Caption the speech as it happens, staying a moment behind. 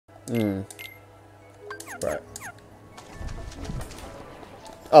Right.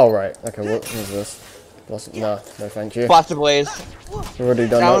 Oh, right. Okay, what is this? No, no thank you. Blaster Blaze. We've already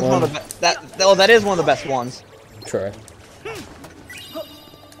done that one. One of the that is one of the best ones. True.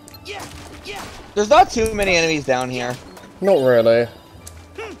 There's not too many enemies down here. Not really.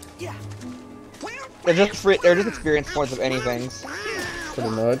 They're just experience points of anything. Pretty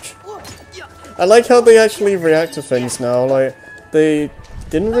much. I like how they actually react to things now. Like, they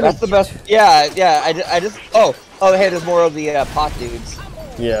didn't really... That's the best. Yeah, yeah. I just... Oh, hey, there's more of the pot dudes.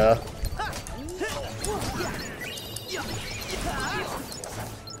 Yeah.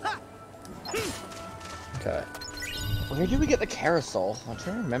 Okay. Where do we get the carousel? I'm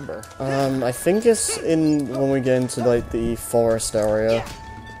trying to remember. I think it's in when we get into like the forest area.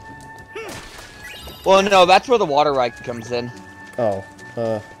 Well, no, that's where the water ride comes in. Oh.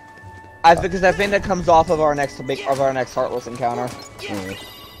 Because I think that comes off of our next Heartless encounter.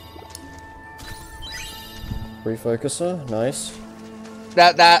 Refocuser, nice.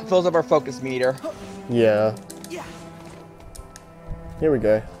 That fills up our focus meter. Yeah. Here we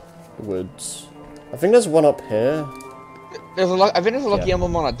go. The woods. I think there's one up here. I think there's a lucky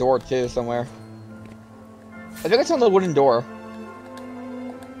emblem on a door too somewhere. I think it's on the wooden door.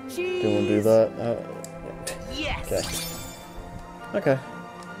 Do you want to do that? Yes. Okay.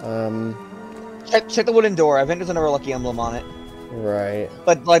 Check the wooden door. I think there's another lucky emblem on it. Right.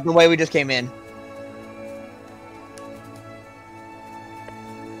 But like the way we just came in.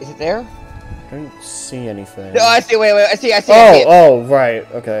 Is it there? I don't see anything. No, I see. Wait. I see. Oh, right.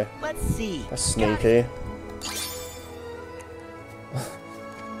 Okay. Let's see. That's sneaky.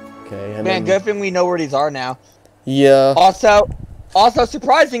 Okay. And Man, then... good thing we know where these are now. Yeah. Also,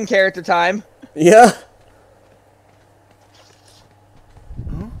 surprising character time. Yeah.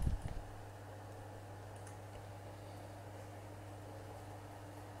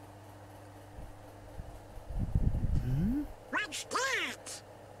 What's that?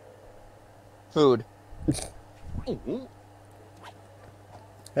 Food.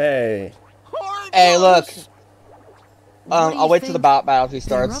 Hey. Hey, look. I'll wait till the battle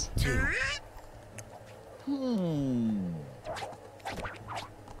starts.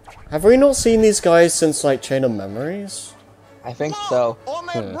 Have we not seen these guys since like Chain of Memories? I think so. On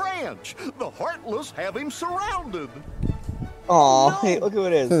that branch, the Heartless have him surrounded. Aw, hey, look who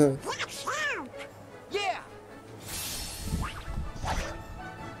it is. Yeah.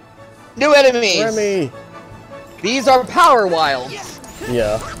 New enemies! Remy! These are Power Wilds!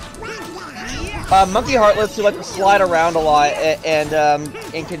 Yeah. Monkey Heartless who like to slide around a lot and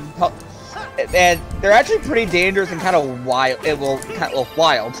can and they're actually pretty dangerous and kind of wild.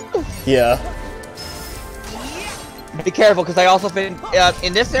 Wild. Yeah. Be careful, because I also think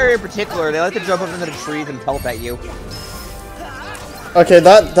in this area in particular, they like to jump up into the trees and pelt at you. Okay,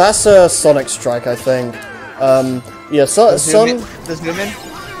 that's a Sonic Strike, I think. Yeah,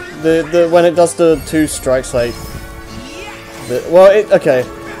 when it does the two strikes, like, okay.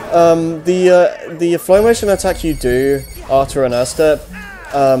 The flow motion attack you do after an air-step,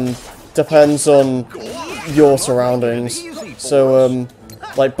 depends on your surroundings. So,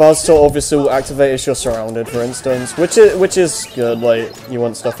 like, Buzzsaw obviously will activate if you're surrounded, for instance, which is good, like, you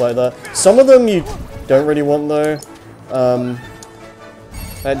want stuff like that. Some of them you don't really want, though.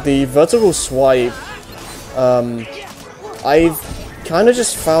 At the vertical swipe, I've kind of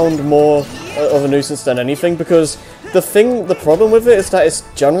just found more of a nuisance than anything, because the problem with it is that it's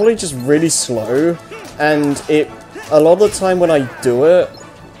generally just really slow, and a lot of the time when I do it,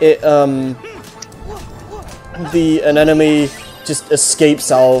 an enemy just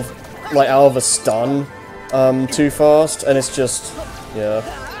escapes out of a stun, too fast, and it's just, yeah.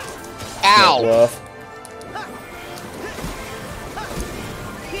 Ow! Not worth.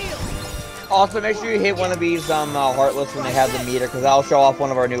 Also, make sure you hit one of these Heartless when they have the meter, because that'll show off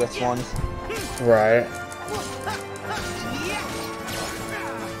one of our newest ones. Right.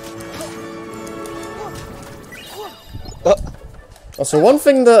 So one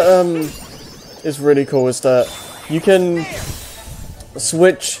thing that is really cool is that you can keep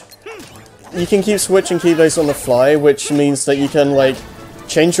switching keyblades on the fly, which means that you can like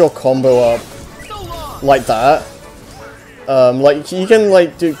change your combo up like that. Like you can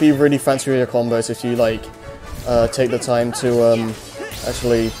like be really fancy with your combos if you like take the time to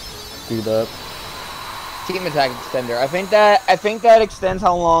actually do that. Team attack extender. I think that extends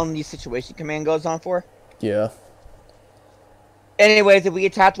how long the situation command goes on for. Yeah. Anyways, if we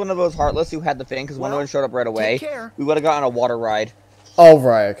attacked one of those Heartless who had the thing, because one of them showed up right away, we would have gotten a water ride. Oh,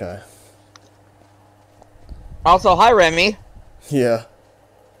 right, okay. Also, hi, Remy. Yeah.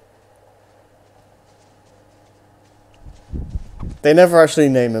 They never actually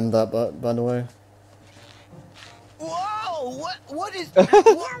name him that, but by the way. Whoa! What is?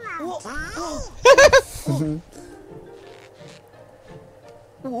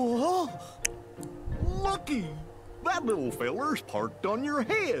 Whoa! Lucky! That little feller's parked on your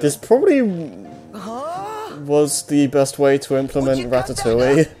head. This probably Huh? was the best way to implement Would you cut that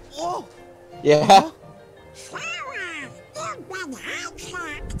Ratatouille. out? Whoa! Yeah.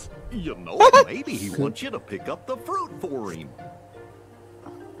 You know, maybe he wants you to pick up the fruit for him.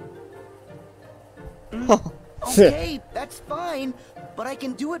 Okay, that's fine, but I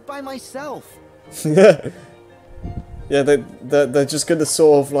can do it by myself. Yeah, they're just gonna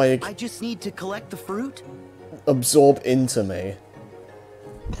sort of like I just need to collect the fruit. absorb into me.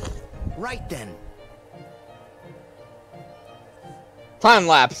 Right then. Time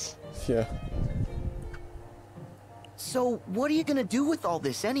lapse. Yeah. So, what are you gonna do with all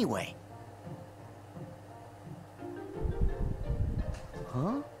this anyway?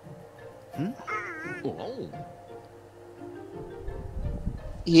 Huh? Oh.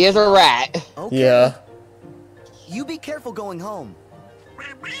 He is a rat. Okay. Yeah. You be careful going home.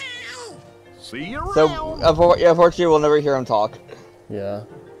 See you around. So, unfortunately, we'll never hear him talk. Yeah.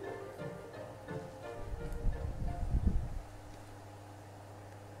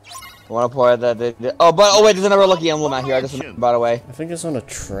 I want to point out that oh wait, there's another lucky emblem out here. I just remembered, by the way. I think it's on a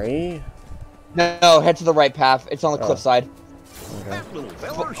tree. No, head to the right path. It's on the cliffside. Okay. That little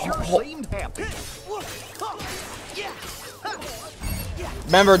feller sure seemed happy.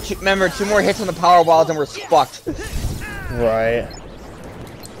 Remember, two more hits on the power walls and we're fucked. Right.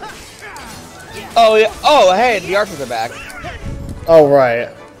 Oh yeah. Oh hey, the archers are back. Oh, right.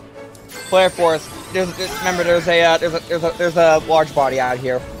 Flare force. Remember, there's a large body out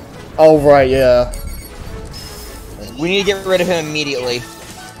here. Oh, right, yeah. We need to get rid of him immediately.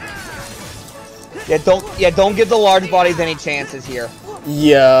 Don't give the large bodies any chances here.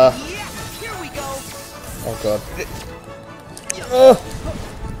 Yeah. Here we go. Oh, God. Ugh.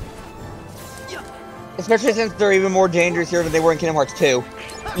 Especially since they're even more dangerous here than they were in Kingdom Hearts 2.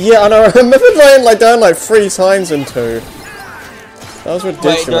 Yeah, I know. I remember dying down like 3 times in 2. That was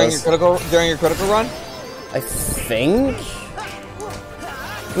ridiculous. Wait, during your critical run? I think?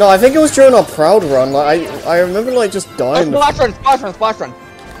 No, I think it was during our Proud run. Like, I remember like just dying. Splash run.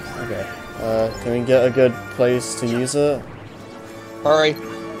 Okay. Can we get a good place to use it? Hurry.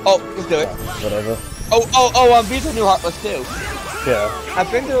 Oh, let's do it. Whatever. These are new Heartless too. Yeah. I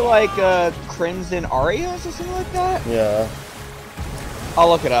think they're like, Crimson Arias or something like that? Yeah. I'll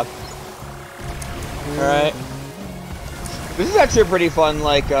look it up. Alright. This is actually pretty fun,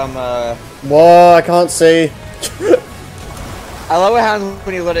 like, Whoa, I can't see. I love what happens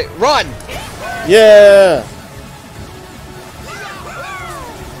when you let it run! Yeah!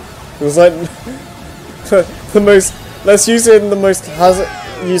 It was like the most. Let's use it in the most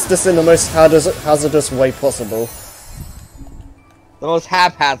use this in the most hazardous way possible. The most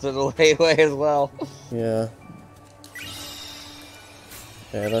haphazard way as well. Yeah.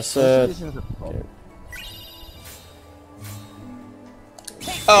 Yeah, let's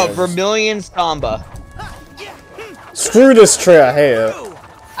Oh, Vermilion Samba. screw this tree, I hate it.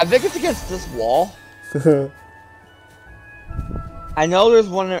 I think it's against this wall. I know there's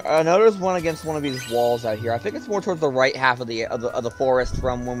one against one of these walls out here. I think it's more towards the right half of the forest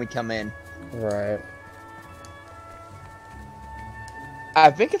from when we come in. Right. I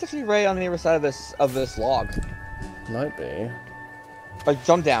think it's actually right on the other side of this log. Might be. Like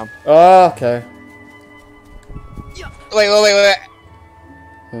jump down. Oh, okay. Wait.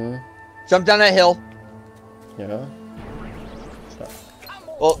 Hmm. Jump down that hill. Yeah.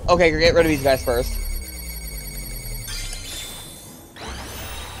 Well, okay, get rid of these guys first.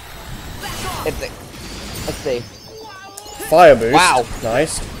 Let's see. Fire boost. Wow.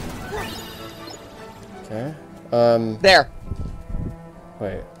 Nice. Okay. There.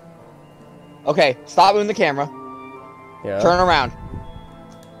 Wait. Okay, stop moving the camera. Yeah. Turn around.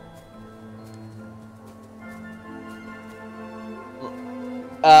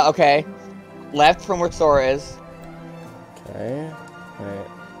 Okay. Left from where Sora is. Okay. Wait.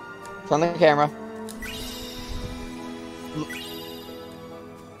 Turn the camera.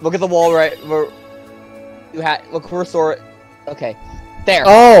 Look at the wall right where you had. Look where Sora. Okay. There.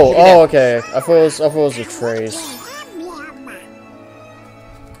 Oh. Should be there. Oh. Okay. I thought it was the trees. I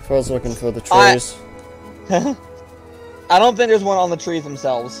thought I was looking for the trees. I don't think there's one on the trees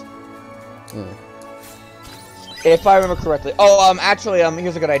themselves. Hmm. If I remember correctly. Oh, actually,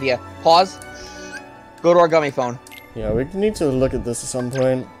 here's a good idea. Pause. Go to our gummy phone. Yeah, we need to look at this at some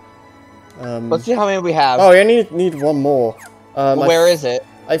point. Let's see how many we have. Oh, yeah, need one more. Where is it?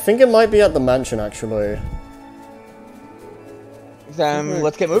 I think it might be at the mansion, actually. Then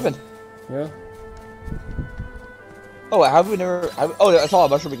let's get moving. Yeah. Oh, how have we never? Oh, I saw a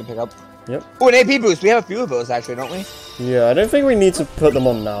mushroom we can pick up. Yep. Oh, an AP boost. We have a few of those actually, don't we? Yeah, I don't think we need to put them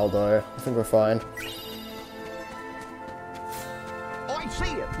on now, though. I think we're fine. I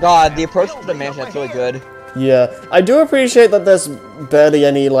see it. God, the approach to the mansion is really good. Yeah, I do appreciate that there's barely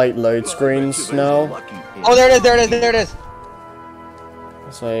any, like, load screens now. Oh, there it is, there it is, there it is.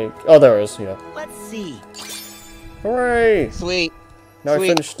 It's like... Oh, there it is, yeah. Let's see. Hooray! Sweet. Now Sweet. I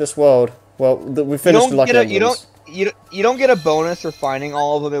finished this world. Well, we finished the Lucky Emblems. You don't get a bonus for finding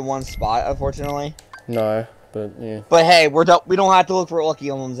all of them in one spot, unfortunately. No, but yeah. But hey, we don't have to look for Lucky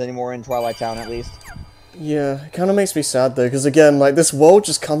Emblems anymore in Twilight Town, at least. Yeah, it kind of makes me sad, though, because again, like, this world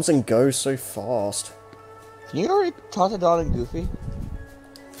just comes and goes so fast. Can you already talk to Don and Goofy?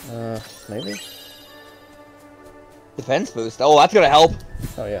 Maybe? Defense boost. Oh, that's gonna help.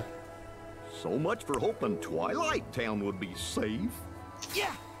 Oh, yeah. So much for hoping Twilight Town would be safe.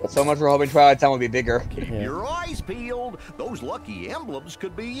 Yeah. So much for hoping Twilight Town would be bigger. Keep Yeah. your eyes peeled. Those lucky emblems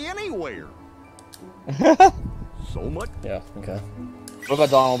could be anywhere. So much. Yeah, okay. What about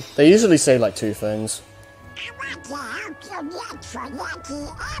Donald? They usually say, like, 2 things. I want to help you get your lucky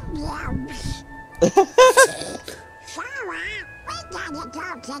emblems. Sarah, we gotta go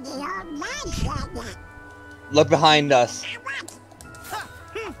to the old mansion. Look behind us. I want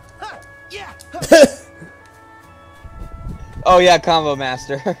Yeah. Oh yeah, Combo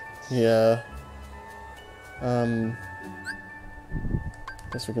Master. Yeah.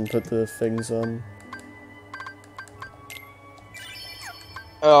 Guess we can put the things on.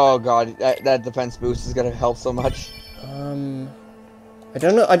 Oh god, that defense boost is gonna help so much. I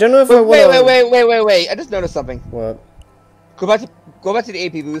don't know if I Wait, wanna... wait! I just noticed something. What? Go back to the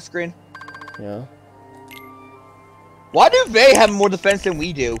AP boost screen. Yeah. Why do they have more defense than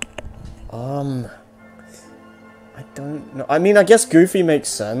we do? I don't know. I mean, I guess Goofy makes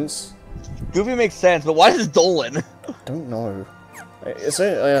sense. Goofy makes sense, but why does Dolan? Don't know. Is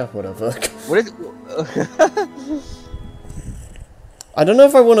it? Yeah, whatever. What is? I don't know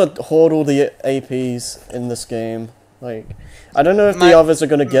if I want to hoard all the APs in this game. Like, I don't know if the others are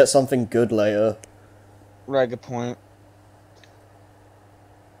gonna get something good later. Right, good point.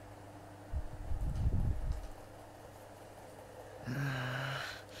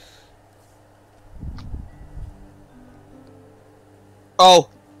 Oh,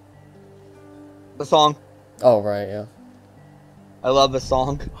 the song. Oh right, yeah, I love the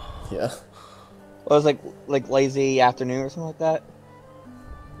song. yeah, It was like Lazy Afternoon or something like that.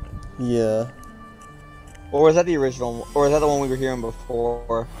 yeah. Or was that the original? Or was that the one we were hearing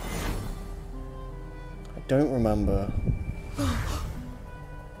before? I don't remember.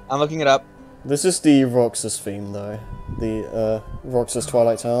 I'm looking it up. This is the Roxas theme, though. The Roxas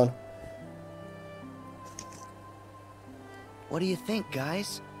Twilight Town. What do you think,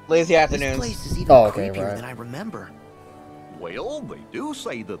 guys? Lazy This Afternoons. place is even Oh, okay, creepier right. than I remember. Well, they do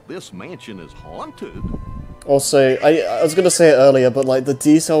say that this mansion is haunted. Also, I was gonna say it earlier, but like the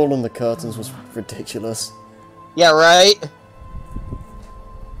detail on the curtains was ridiculous. Yeah, right.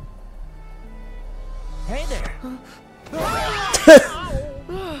 Hey there.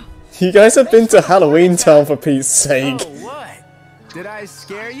 You guys have been to Halloween Town for Pete's sake. Oh, what? Did I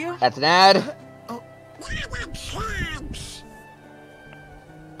scare you? That's an ad.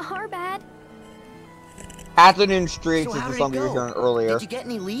 Our bad. Afternoon Streets So is how the did song it we were go? hearing earlier. Did you get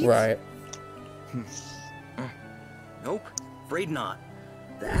any leads? Right. Nope, afraid not.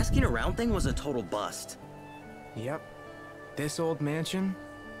 The asking around thing was a total bust. Yep. This old mansion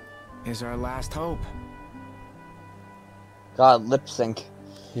is our last hope. God, lip sync.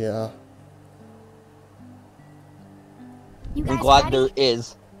 Yeah. You I'm guys glad ready? there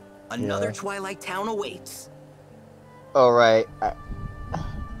is. Another Yeah. Twilight Town awaits. Oh right.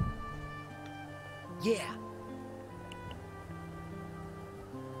 Yeah.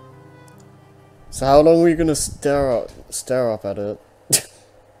 So how long are we gonna stare up at it?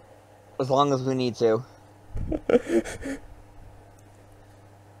 As long as we need to.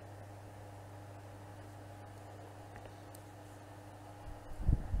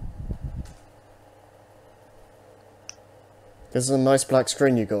 This is a nice black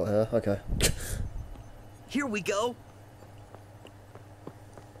screen you got here. Okay. Here we go.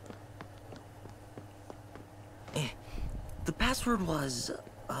 The password was,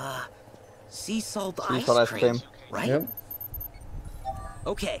 sea salt ice salt ice cream, cream. right? Yep.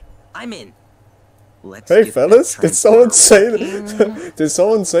 Okay, I'm in. Let's Hey get fellas, that did someone transporter say working. that? Did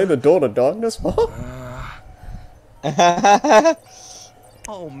someone say the door to darkness? Huh?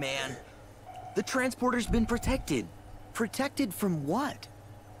 Oh man, the transporter's been protected. Protected from what?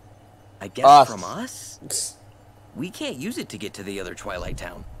 I guess Us. from us? we can't use it to get to the other Twilight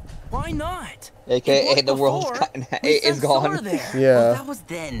Town. Why not? AKA It the worked world's before. gotten We is sent Sora gone. there. Well, Yeah. that was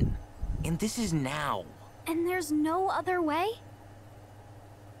then, and this is now. And there's no other way?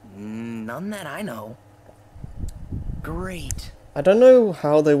 None that I know. Great. I don't know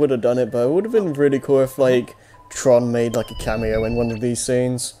how they would have done it, but it would have been really cool if, like, Tron made, like, a cameo in one of these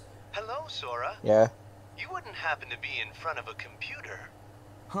scenes. Hello, Sora. Yeah. You wouldn't happen to be in front of a computer.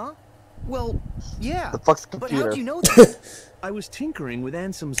 Huh? Well, yeah. The fuck's But computer? how'd you know that? I was tinkering with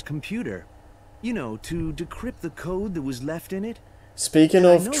Ansem's computer. You know, to decrypt the code that was left in it. Speaking And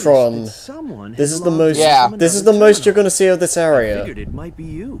I of noticed Tron, that someone this had is the logged most, in Yeah. from this is another the most you're terminal. gonna see of this I area. figured it might be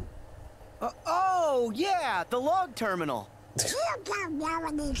you. Oh, yeah, the log terminal. You don't know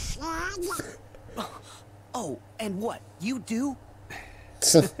any shit. Oh, and what? You do?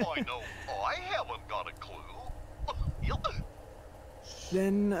 I know I haven't got a clue.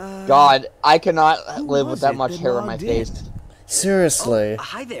 Then, God, I cannot who live was with that it much that hair on my logged face. in? Seriously.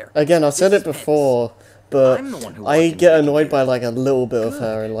 Hi there. Again, I've said This it is Pence. before, but I'm the one who I logged get into the annoyed by, computer. like, a little bit of Good.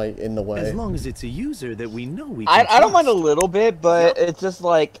 hair, like, in the way. As long as it's a user that we know we can I don't mind a trust. little bit, but it's just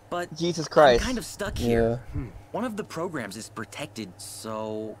like, But Jesus I'm Christ. kind of stuck Yeah. here. One of the programs is protected,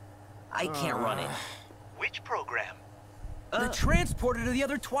 so I can't run it. Which program? The transporter to the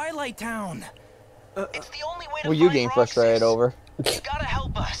other Twilight Town. It's the only way to Well, you find getting Roxas. frustrated over. You gotta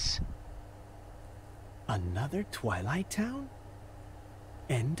help us. Another Twilight Town?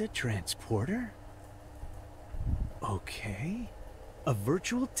 And a transporter? Okay. A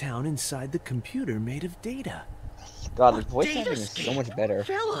virtual town inside the computer made of data. God, the voice acting is so much better.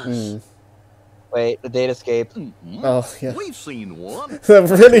 Fellas. Wait, the datascape. Oh, yeah. We've seen one. They're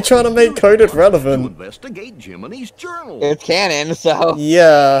really trying to make coded To relevant. investigate Jiminy's journal. It's canon, so.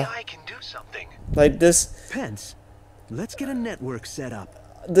 Yeah. I can do something. Like, this Pence, let's get a network set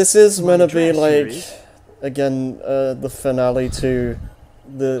up. this is meant to be, address here like, is- again, the finale to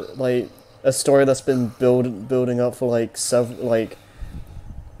the, like, a story that's been building up for, like,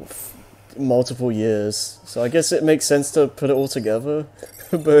 multiple years. So I guess it makes sense to put it all together,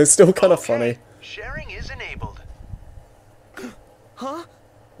 but it's still kind of Okay, funny. Sharing is enabled. Huh?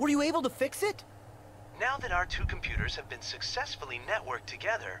 Were you able to fix it? Now that our two computers have been successfully networked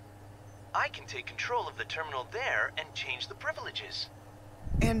together, I can take control of the terminal there and change the privileges.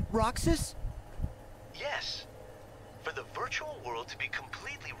 And Roxas? Yes. For the virtual world to be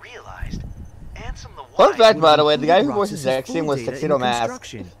completely realized, Ansem the Fun Wise fact, by the way, the guy who Include voices Roxas's Zaxxon full was data in Tuxedo Mask.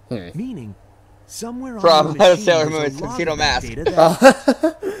 construction. Hmm. Meaning, somewhere From on the machine Sailor there's Moon, a it's log Tuxedo of that Mask. data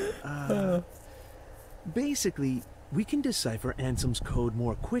that, basically, we can decipher Ansem's code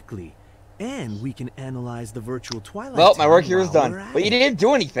more quickly, and we can analyze the virtual Twilight Well, my Town work here is while done. we're at But you it. didn't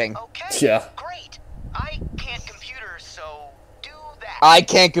do anything. Okay. Yeah. Great. I can't computer, so do that. I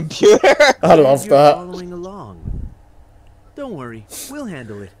can't computer. I love You're that. following along. Don't worry, we'll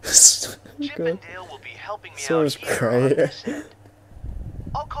handle it. Chip Good. and Dale will be helping me So out is here great. on this end.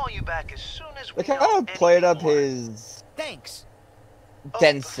 I'll call you back as soon as we They know kind of played up any more. his Thanks. before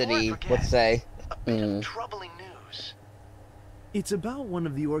I density, forget, let's say. A bit Mm. of troubling news. It's about one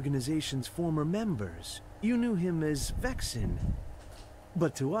of the organization's former members. You knew him as Vexen.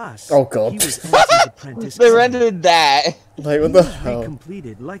 But to us, Oh, God. he was Ansem's apprentice. They Evan. rendered that. Like, He what the was hell?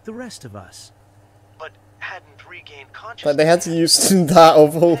 recompleted like the rest of us. But hadn't regained consciousness. Like, they had to use that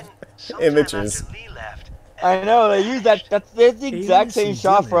of all Then, sometime images. after Lee left, I know, they used that. That's the exact Alias same and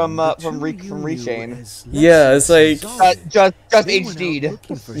shot Dylan, from the from two you knew Rechain. as Yeah, it's Lexus like- Zoltan. Just They went out HD'd.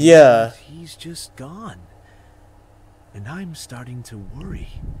 looking for him, Yeah. but he's just gone. And I'm starting to worry.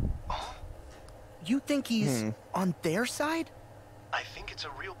 You think he's on their side? I think it's a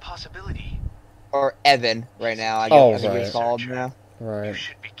real possibility. Or Evan right now. I Oh, guess that's what he's right. called now. You Right.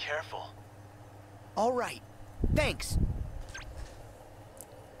 should be careful. All right. Thanks.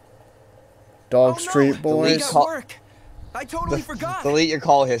 Dog Oh, no, Street We Boys. got Call- work. I totally forgot. Delete your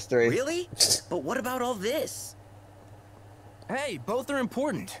call history. Really? But what about all this? Hey, both are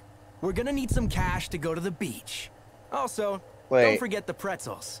important. We're gonna need some cash to go to the beach. Also, don't Wait. forget the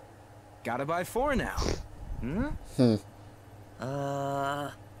pretzels. Gotta buy 4 now.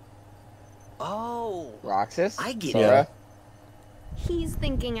 Oh, Roxas? I get Sora? it. He's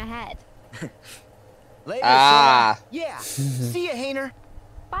thinking ahead. Later, Ah. Sora. Yeah. See ya, Hainer.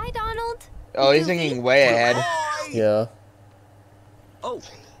 Bye, Donald. Oh, he's thinking way ahead. Yeah. Oh. and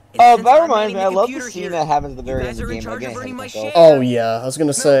Oh, since that I'm reminds running me, the I love the computer scene here, that happens at the you very end guys of the are in game. charge of Again, burning my myself. share. Oh, yeah. I was gonna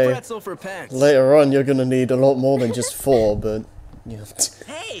No say, pretzel for Pence. later on you're gonna need a lot more than just 4, but... Yeah.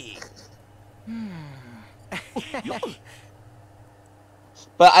 Hey,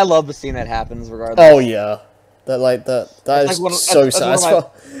 But I love the scene that happens regardless. Oh, yeah. That, like, that That's is like one of- so that's one of my-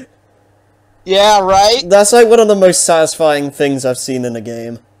 satisfying. Yeah, right? That's like one of the most satisfying things I've seen in a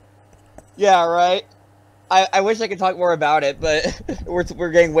game. Yeah, right? I wish I could talk more about it, but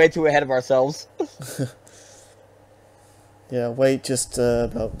we're getting way too ahead of ourselves. Yeah, wait just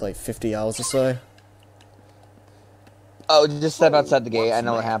about like 50 hours or so. Oh, just step outside the gate. I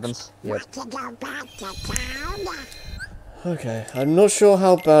know what happens. Yep. To go back to town? Okay, I'm not sure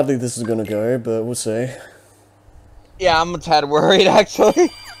how badly this is gonna go, but we'll see. Yeah, I'm a tad worried, actually.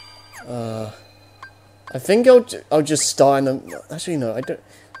 I think I'll just start in the... Actually, no, I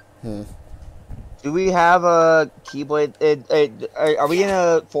don't... Do we have a Keyblade? Are we in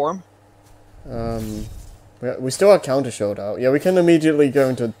a form? We still have Counter Showed out. Yeah, we can immediately go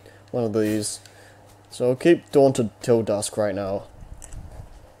into one of these. So I'll keep Dawn till dusk right now.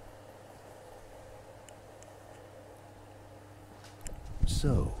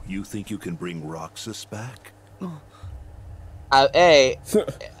 So, you think you can bring Roxas back? Hey,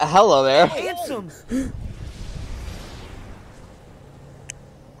 hello there. Handsome!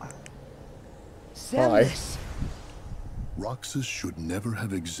 Samus! Roxas should never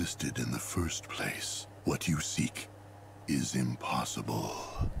have existed in the first place. What you seek is impossible.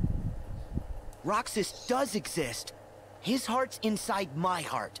 Roxas does exist. His heart's inside my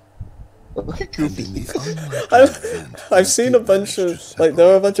heart. I've seen a bunch of... Like, there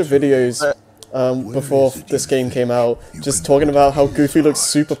were a bunch of videos before this game came out, just talking about how Goofy looks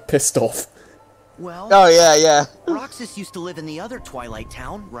super pissed off. Well, Oh, yeah. Roxas used to live in the other Twilight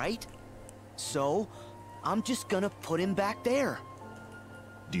Town, right? So, I'm just gonna put him back there.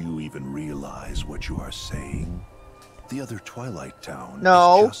 Do you even realize what you are saying? The other Twilight Town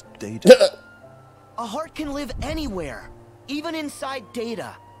No. is just data. A heart can live anywhere, even inside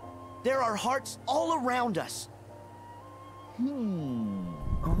Data. There are hearts all around us. Ansem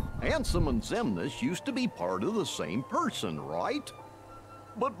and Xemnas used to be part of the same person, right?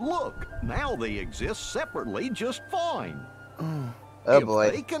 But look, now they exist separately just fine. Oh If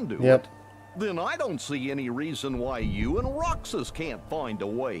boy. they can do Yep. it, then I don't see any reason why you and Roxas can't find a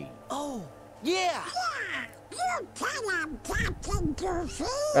way. Oh, yeah! You tell him, Captain Goofy.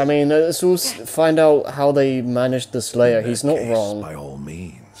 I mean, let's all find out how they managed the Slayer. He's not Case, wrong. By all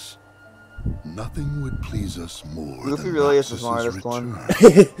means. Nothing would please us more Goofy than really is the Roxas's smartest one.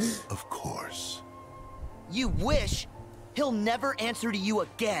 return. Of course. You wish! He'll never answer to you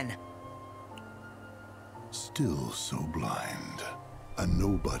again. Still so blind. A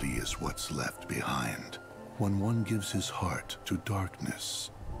nobody is what's left behind when one gives his heart to darkness.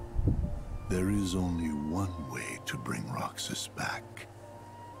 There is only one way to bring Roxas back,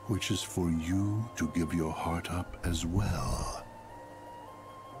 which is for you to give your heart up as well.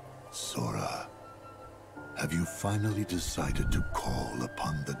 Sora, have you finally decided to call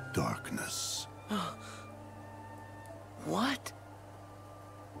upon the darkness? What?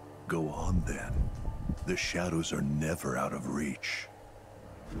 Go on then. The shadows are never out of reach.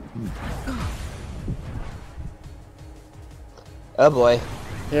 Oh boy.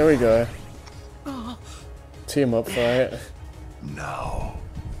 Here we go. Team up fight. Now,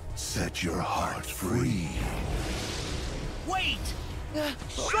 set your heart free. Wait!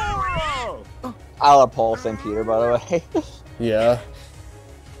 I love Paul St. Peter, by the way. Yeah.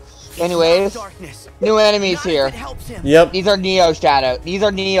 Anyways, Darkness. new enemies Not if here. it helps him. Yep. These are Neo Shadow. These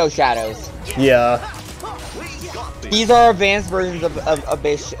are Neo Shadows. Yeah. These are advanced versions of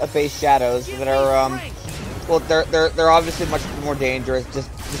base shadows that are well, they're obviously much more dangerous. Just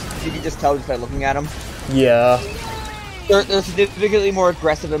you can just tell just by looking at them. Yeah. They're significantly more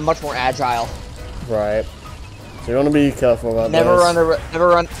aggressive and much more agile. Right. So you want to be careful about Never this.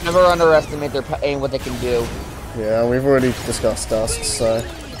 never underestimate their and what they can do. Yeah, we've already discussed Dusk, so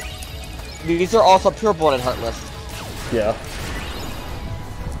These are also pure-blooded Heartless. yeah.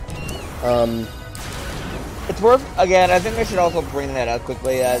 It's worth, again, I think I should also bring that up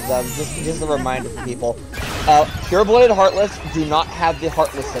quickly as just a reminder for people. Pure-blooded Heartless do not have the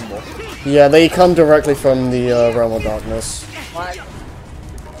Heartless symbol. Yeah, they come directly from the Realm of Darkness.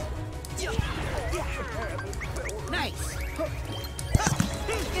 Nice.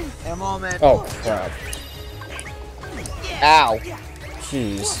 A moment. Oh, crap. Ow.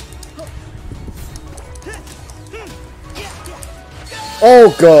 Jeez.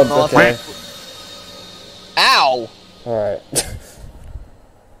 Oh, God, okay. Ow! Alright.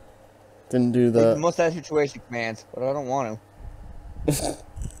 Didn't do that. Most of that situation commands, but I don't want to.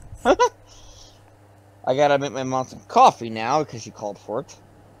 I gotta make my mom some coffee now because she called for it.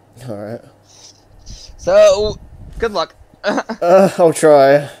 Alright. So, good luck. I'll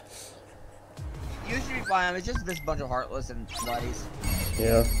try. You should be fine. It's just this bunch of Heartless and buddies.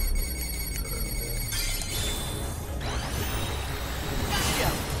 Yeah.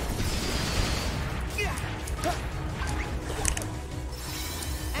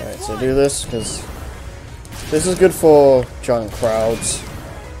 So do this, because this is good for giant crowds.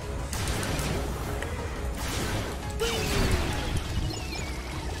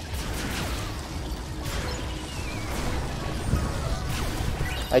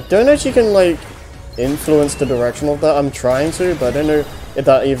 I don't know if you can, like, influence the direction of that. I'm trying to, but I don't know if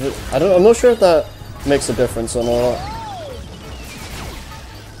that even... I'm not sure if that makes a difference or not.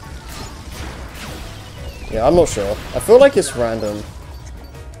 Yeah, I'm not sure. I feel like it's random.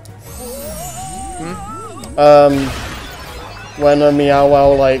 When a Meow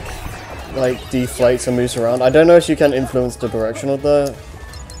Wow, like deflates and moves around. I don't know if you can influence the direction of the...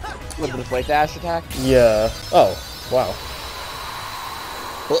 With the deflate dash attack? Yeah. Oh, wow.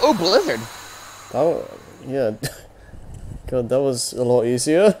 Oh, Blizzard! Oh, yeah. God, that was a lot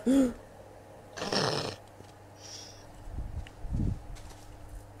easier.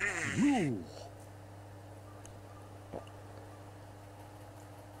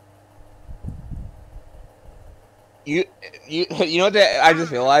 You know what I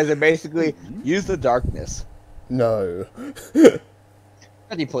just realized? I basically use the darkness. No.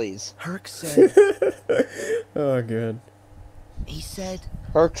 Pretty please. Herc said. Oh, good. He said.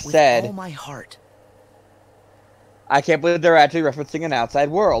 Herc with said. all my heart. I can't believe they're actually referencing an outside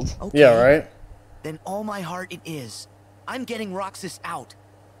world. Okay. Yeah, right? Then all my heart it is. I'm getting Roxas out.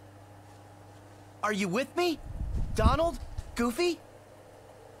 Are you with me? Donald? Goofy?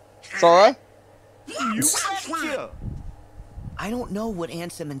 Sora? You betcha! I don't know what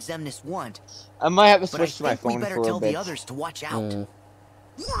Ansem and Xemnas want. I might have to But I switch to my think we phone better for a tell bit. the others to watch out.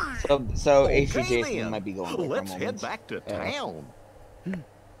 So Okay, HG Jason then. might be going away Let's for a head moment. back to town.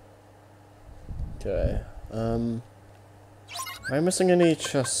 Okay. Am I missing any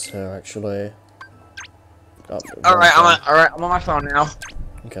chests here, actually? Oh, Alright, I'm on my phone now.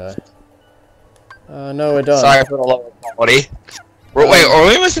 Okay. No, we're done. Sorry for the lower quality. Wait, are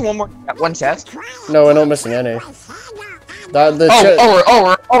we missing one chest? No, we're not missing any.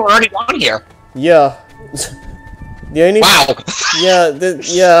 We're already on here. Yeah. The only... Wow. Yeah,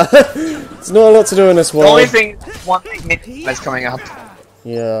 it's not a lot to do in this world. The only one thing that's coming up.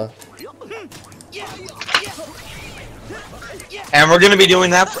 Yeah. And we're gonna be doing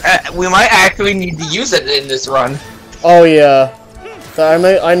that. We might actually need to use it in this run. Oh yeah. So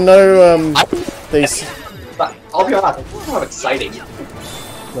I know these. I'll be honest, it's kind of exciting. A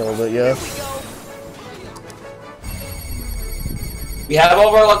little bit, yeah. We have all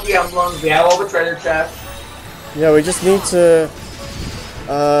of our lucky emblems. We have all the treasure chests. Yeah, we just need to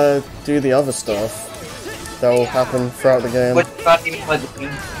do the other stuff that will happen throughout the game. Which is not even like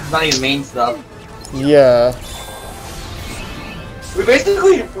not even main stuff. Yeah. We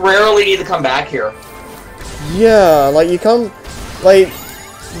basically rarely need to come back here. Yeah, like you come, like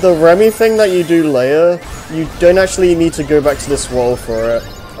the Remy thing that you do later, you don't actually need to go back to this wall for it.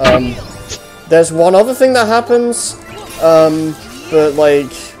 There's one other thing that happens, but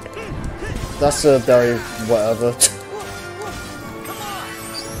like that's a very whatever.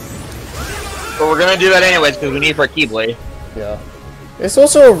 But we're gonna do that anyways because we need for a Keyblade. Yeah, it's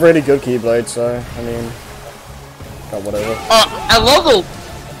also a really good Keyblade, so I mean, oh, whatever. I love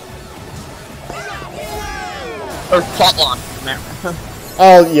the shot launch.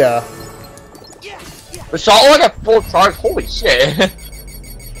 Oh yeah. The shot like a full charge. Holy shit!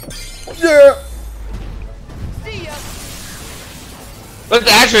 Yeah. That's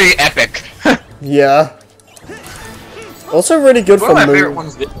actually epic. Yeah. Also really good for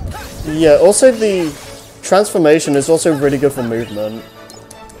movement. Yeah, also the transformation is also really good for movement.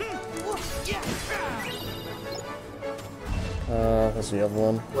 That's the other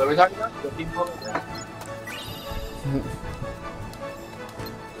one. What are we talking about?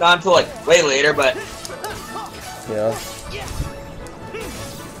 Not until like way later, but yeah.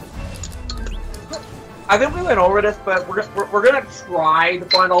 I think we went over this, but we're gonna try to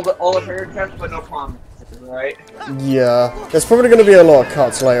find all the treasure chests, but no promises, right? Yeah, there's probably gonna be a lot of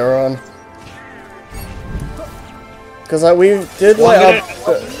cuts later on. Cause like we did like I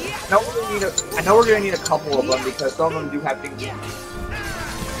know we're gonna need a couple of them because some of them do have things.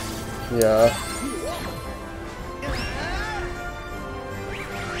 Yeah.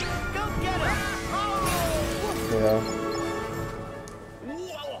 Yeah.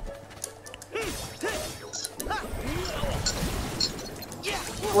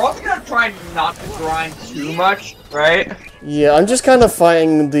 We're also gonna try not to grind too much, right? Yeah, I'm just kind of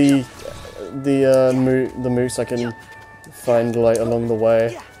fighting the moose I can find like along the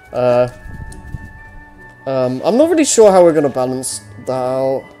way. I'm not really sure how we're gonna balance that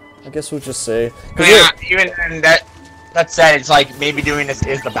out. I guess we'll just see. Yeah, even that said, it's like maybe doing this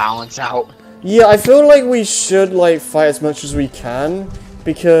is the balance out. Yeah, I feel like we should like fight as much as we can,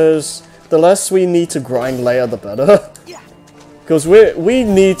 because the less we need to grind later, the better. Because we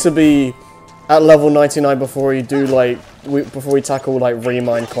need to be at level 99 before we do like before we tackle like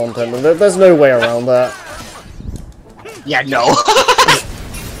remine content. And there's no way around that. Yeah, no.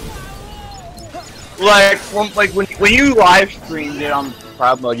 like when you live streamed it on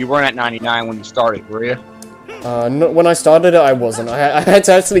Proud Mode, you weren't at 99 when you started, were you? No, when I started it, I wasn't. I had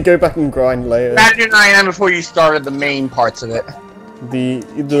to actually go back and grind later. At 99 before you started the main parts of it.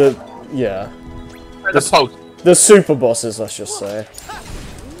 Yeah. The super bosses, let's just say.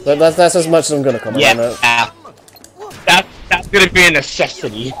 That's as much as I'm gonna comment on it. Yeah. That's gonna be a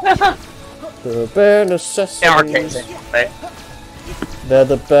necessity. The bare necessities. They're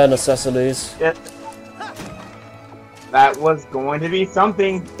the bare necessities. Yeah. That was going to be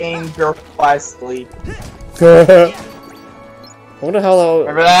something in your sleep. I wonder how that.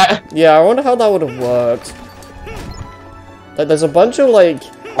 Remember that? Yeah, I wonder how that would have worked. Like, there's a bunch of like.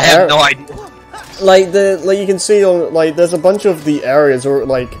 I have no idea. Like you can see on there's a bunch of the areas are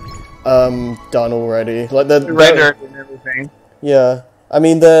like done already. Like they're rendered and everything. Yeah, I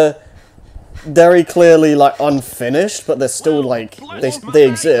mean they're very clearly like unfinished, but they're still like they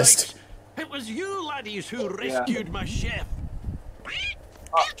exist. It was you laddies who rescued my chef.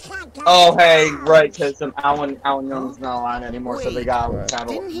 Oh hey, right, because Alan Young's not alive anymore, so they got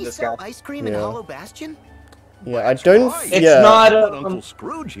Didn't he sell ice cream in Hollow Bastion? Yeah, I don't. It's not Uncle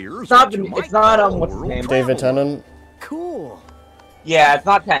Scrooge here. It's not what's his name? David Tennant. Cool. Yeah, it's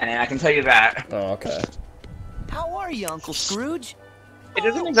not Tennant. I can tell you that. Oh, okay. How are you, Uncle Scrooge? It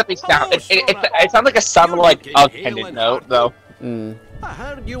doesn't exactly sound. It sounds like a subtle like Tennant note though. I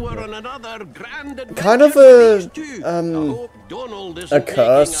heard you were on another grand kind of a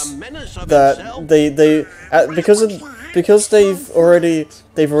curse that they because they've already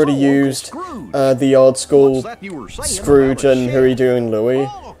used the old school Scrooge and Huey, Dewey and Louie.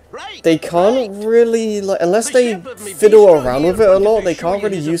 They can't really like unless they fiddle around with it a lot. They can't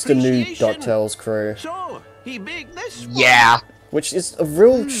really use the new DuckTales crew. Yeah. Which is a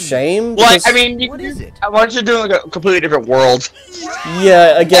real shame. Like, I mean, what is it? Why don't you do like a completely different world?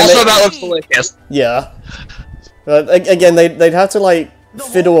 Yeah, again. Also, that looks delicious. Yeah. Again, they'd have to like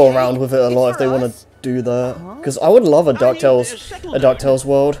fiddle around with it a lot if they want to do that. Because I would love a DuckTales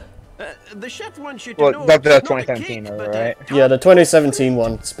world. The chef wants you to well, know DuckTales 2017, right? Yeah, the 2017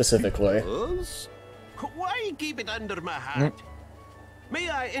 one specifically. Why keep it under my hat? May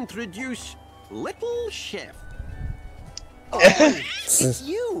I introduce Little Chef? Oh, it's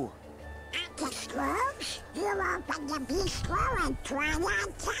you! Uncle Scrooge, you open the bistro and try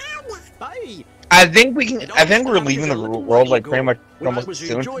out town. I think we're leaving the world like pretty much almost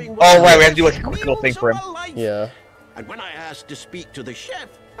soon. Oh right, we have to do like a quick little thing for him. Yeah. And when I asked to speak to the chef,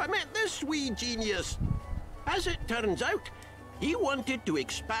 I met this wee genius. As it turns out, he wanted to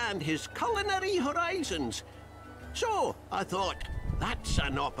expand his culinary horizons. So I thought, that's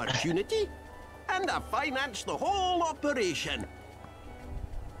an opportunity. And I financed the whole operation.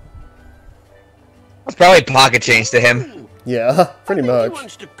 It's probably pocket change to him. Yeah, pretty much. He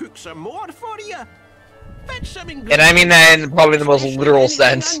wants to cook some more for you. Fetch some and I mean that in probably the most literal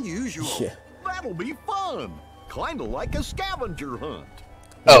sense. Yeah. That'll be fun. Kinda like a scavenger hunt.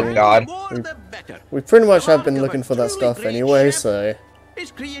 Oh god. We pretty much have been looking for that stuff anyway, so...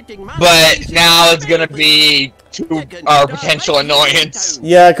 But now it's gonna be to our potential annoyance.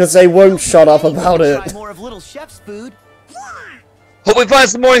 Yeah, because they won't shut up about it. Try more of Little Chef's food. Hope we find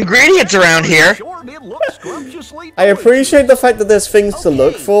some more ingredients around here. I appreciate the fact that there's things to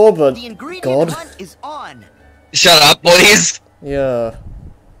look for, but God. Hunt is on. Shut up, please. Yeah.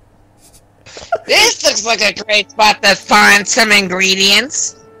 This looks like a great spot to find some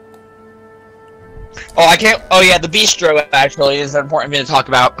ingredients. Oh, I can't. Oh, yeah, the bistro actually is an important thing to talk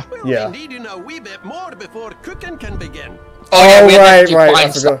about. Yeah. We need to know a wee bit more before cooking can begin. Oh, yeah, right.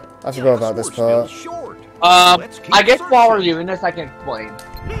 I forgot about this part. I guess while we're doing this, I can explain.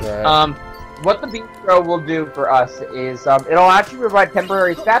 Right. What the bistro will do for us is, it'll actually provide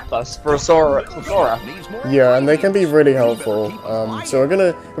temporary stat buffs for Sora. Yeah, and they can be really helpful. So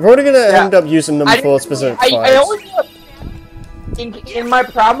we're probably gonna end up using them for specific fights. I always in my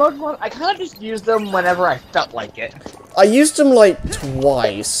Proud Mode one, I kind of just used them whenever I felt like it. I used them like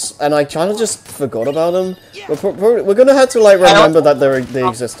twice, and I kind of just forgot about them. We're gonna have to like remember that they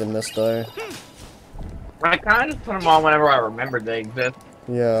exist in this though. I kind of just put them on whenever I remembered they exist.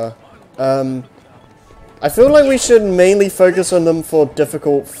 Yeah. I feel like we should mainly focus on them for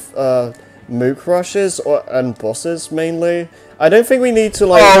difficult mook rushes and bosses mainly. I don't think we need to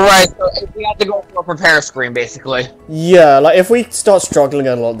like. Oh right, so we have to go for a prepare screen basically. Yeah, like if we start struggling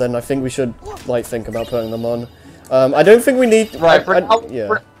a lot, then I think we should like think about putting them on. I don't think we need. Right. For now,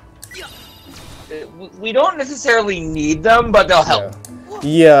 yeah. We don't necessarily need them, but they'll help.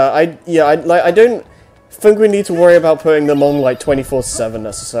 Yeah. I don't think we need to worry about putting them on like 24/7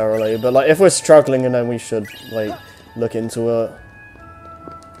 necessarily. But like if we're struggling, and then we should like look into it.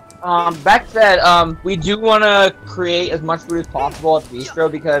 That said, we do want to create as much food as possible at Bistro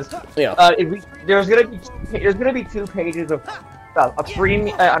because there's gonna be 2 pages of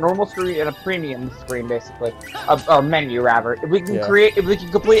a normal screen and a premium screen, basically, or menu rather. If we can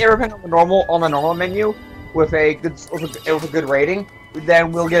complete everything on the normal menu with a good rating,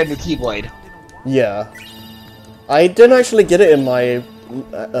 then we'll get a new Keyblade. Yeah, I didn't actually get it in my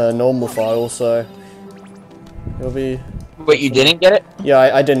normal file, so it'll be. Wait, you didn't get it? Yeah,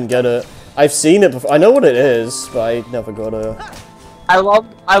 I didn't get it. I've seen it before. I know what it is, but I never got it. I love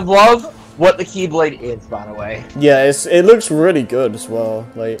what the Keyblade is, by the way. Yeah, it looks really good as well.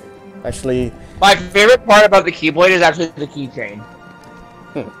 Like, actually... My favorite part about the Keyblade is actually the keychain.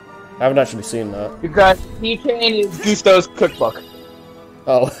 I haven't actually seen that. Because keychain is Gusto's cookbook.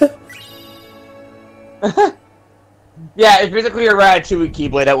 Oh. Yeah, it's basically a Ratatouille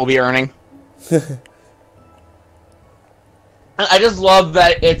Keyblade that we'll be earning. I just love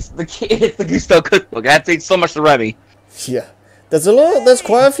that it's the Gusto cookbook. That takes so much to Remy. Yeah. There's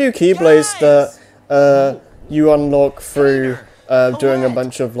quite a few Keyblades that you unlock through doing a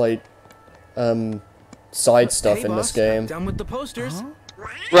bunch of like side stuff in this game. Done with the posters.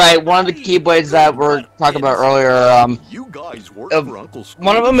 Right, one of the Keyblades that we're talking about earlier,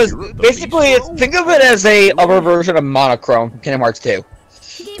 one of them is basically, think of it as a other version of Monochrome, Kingdom Hearts 2.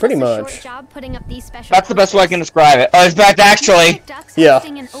 Pretty much. That's the best way I can describe it. Oh, in fact, actually, yeah.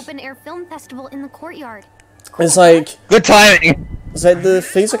 An open-air film festival in the courtyard. It's like... Good timing! It's like the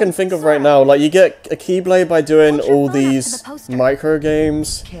things I can think of right now, like you get a Keyblade by doing all these micro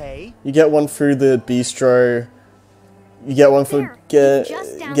games. You get one through the Bistro. You get one for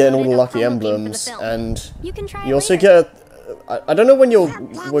getting all the lucky emblems, and you also get I don't know when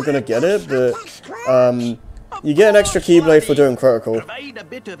we're gonna get it, but you get an extra Keyblade for doing Critical. Provide a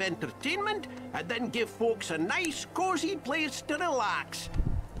bit of entertainment, and then give folks a nice, cozy place to relax.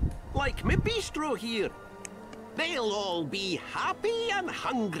 Like my Bistro here. They'll all be happy and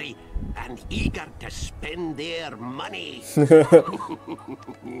hungry, and eager to spend their money. God,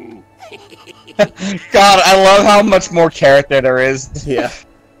 I love how much more character there is. Yeah.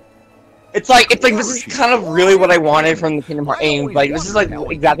 It's like this is kind of really what I wanted from the Kingdom Hearts game. Like this is like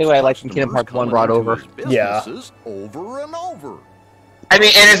exactly what I liked from Kingdom Hearts 1 brought over. Yeah. Over and over. I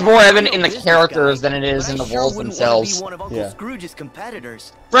mean, and it's more evident in the characters than it is in the worlds themselves. Yeah. Scrooge's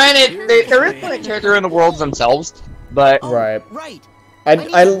competitors. Granted, there is a character in the worlds themselves, but right.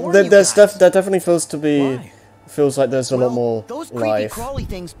 That definitely feels like there's a lot more life.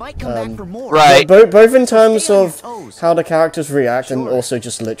 Right. Both in terms of how the characters react and also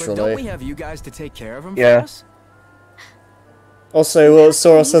just literally. But don't we have you guys to take care of them for us? Also, what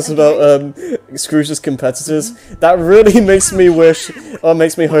Sora says about Scrooge's competitors, that really makes me wish, or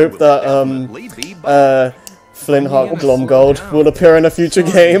makes me hope that Flintheart Glomgold will appear in a future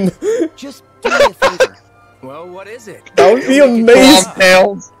game. Just do me a favor. Well, what is it? That would be amazing.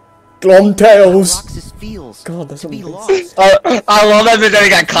 Glomtails. God, that's amazing. I love that they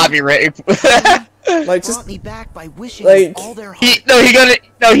got copyrighted. Like just me back by wishing like all their he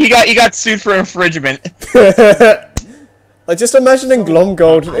got sued for infringement. Like, just imagining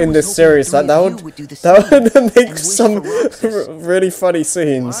Glomgold in this series, that would make some really funny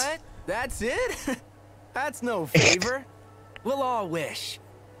scenes. What? That's it? That's no favor. We'll all wish.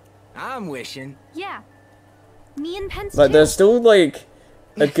 I'm wishing. Yeah. Me and Pence Like, too. there's still, like,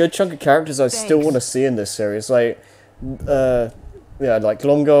 a good chunk of characters I still want to see in this series. Like, yeah, like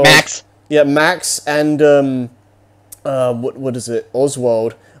Glomgold. Max. Yeah, Max and, what is it?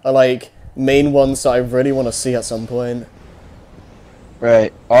 Oswald are, like, main ones that I really want to see at some point.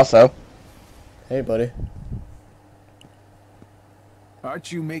 Right. Also. Hey, buddy.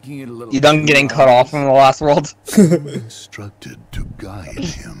 Aren't you making it a little... You done getting cut off from the last world? Instructed to guide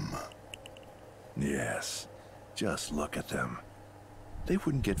him. Yes. Just look at them. They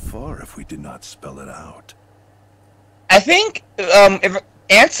wouldn't get far if we did not spell it out. I think if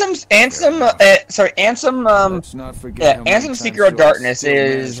Ansem, Seeker of Darkness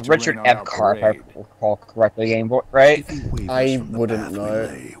is Richard Epcar, if I recall correctly, game boy, right? I wouldn't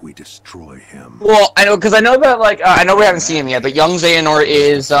know. We destroy him. Well, I know because I know that I know we haven't seen him yet, but young Xehanort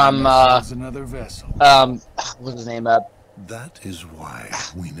is another vessel. What's his name? That is why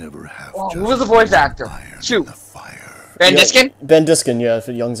we never have. Oh, who was the voice actor? Shoot. Ben Diskin. Ben Diskin, yeah,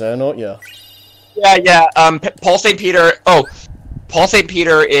 for young Xehanort, yeah. Yeah. Paul St. Peter. Oh, Paul St.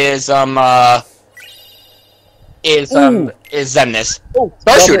 Peter is is Xemnas. Oh,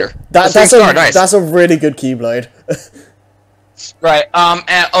 Star Shooter. That's a really good Keyblade. Right.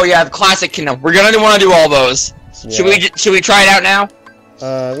 And, oh yeah, the classic Kingdom. We're gonna want to do all those. Yeah. Should we try it out now?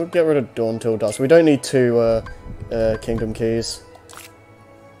 We'll get rid of Dawn Till Dusk. We don't need 2 Kingdom Keys.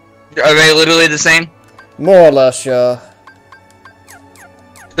 Are they literally the same? More or less, yeah.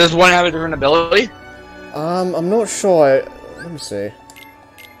 Does one have a different ability? I'm not sure. Let me see.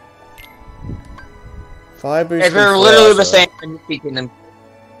 Fire boost. If they're literally the same, then you're speaking them.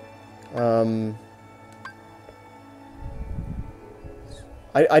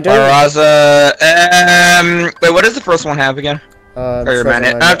 I don't. Baraza. Wait, what does the first one have again?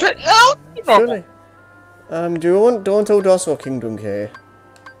 Surely. Do you want Dawn Till Dusk or Kingdom Key?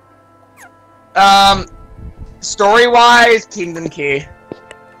 Story-wise, Kingdom Key.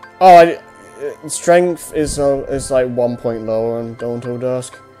 Oh, strength is like 1 point lower on Dawn Till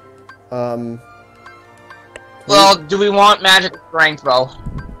Dusk. Well, do we want magic strength though?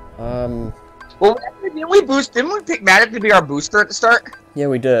 Well, didn't we pick magic to be our booster at the start? Yeah,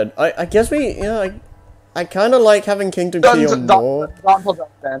 we did. I guess I kind of like having Kingdom Key on more. Dawn Till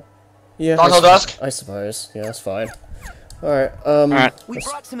Dusk then. Yeah. Dawn Till Dusk. I suppose. Yeah, that's fine. All right. We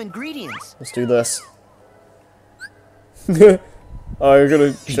brought some ingredients. Let's do this. Oh, we're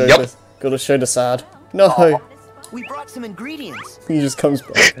gonna show this. Gotta show the sad. No. We brought some ingredients. He just comes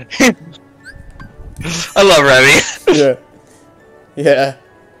back. I love Remy. Yeah. Yeah.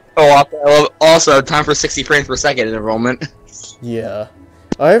 Oh, also, time for 60 frames per second in enrollment. Yeah.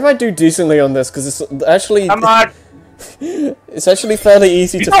 I hope I do decently on this, because it's actually... I'm not... It's actually fairly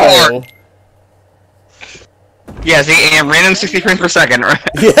easy to fail. Yeah, see, and random 60 frames per second, right?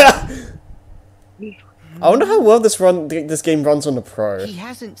 Yeah! I wonder how well this game runs on the Pro. He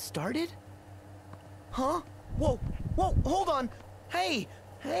hasn't started? Huh? Whoa, hold on! Hey!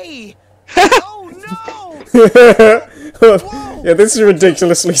 Oh no! Yeah, this is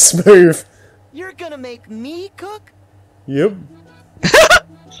ridiculously smooth. You're gonna make me cook? Yep.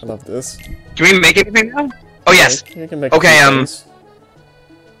 I love this. Can we make anything now? Oh yes. You can make okay,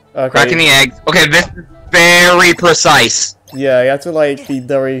 cracking the eggs. Okay, this is very precise. Yeah, you have to like be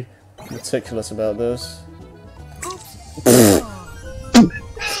very meticulous about this.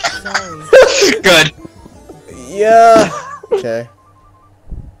 Good. Yeah. Okay.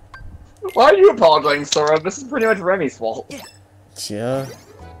 Why are you apologizing, Sora? This is pretty much Remy's fault. Yeah.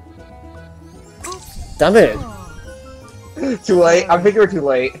 Damn it. Too late. I think you're too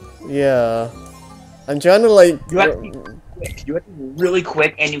late. Yeah. I'm trying to like. You have to be quick. You have to be really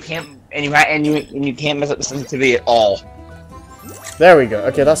quick, and you can't mess up the sensitivity at all. There we go.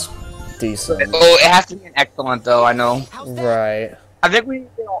 Okay, that's decent. Oh, it has to be an excellent though. I know. Right. I think we need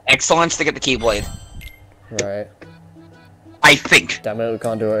excellence to get the Keyblade. Right. I think. Damn it, we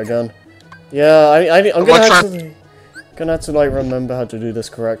can't do it again. Yeah, I'm gonna have to like remember how to do this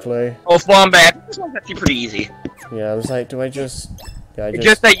correctly. Oh, fall back. This one's actually pretty easy. Yeah, I was like, do I just? Yeah, it's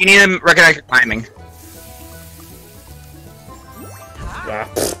just that you need to recognize your timing. Yeah.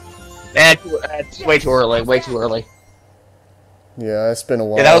 It's way too early. Way too early. Yeah, it's been a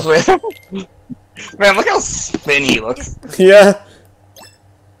while. Yeah, that was weird. Man, look how spinny he looks. Yeah.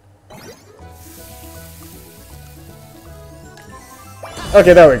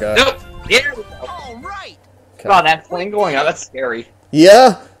 Okay, there we go. Nope. There we go. All right. Okay. God, that flame going out, that's scary.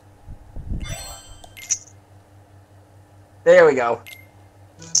 Yeah. There we go.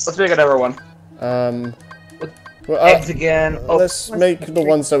 Let's make another one. Well, eggs again. Oh, let's make the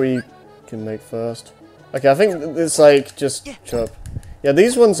ones that we can make first. Okay, I think it's like just chop. Yeah,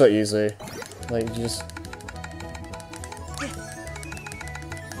 these ones are easy. Like just.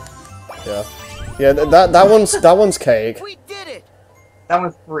 Yeah. Yeah, that one's cake. We did it. That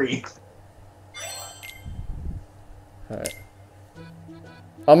one's free. Alright.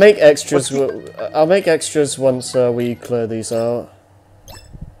 I'll make extras. I'll make extras once we clear these out.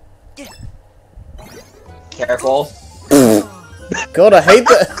 Careful. God, I hate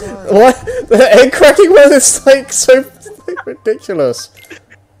that. What? The egg cracking one is like so like, ridiculous.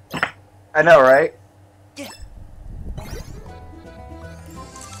 I know, right?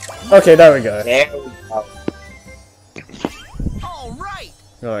 Okay, there we go. There we go. All right.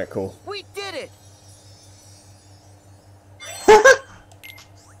 All right, cool. We did it.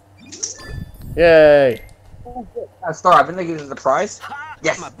 Yay! Star, I've been thinking this is a prize.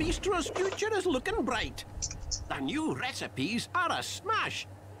 Yes. My bistro's future is looking bright. The new recipes are a smash.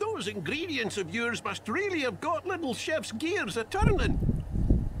 Those ingredients of yours must really have got little chef's gears a-turning.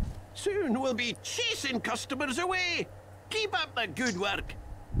 Soon we'll be chasing customers away. Keep up the good work.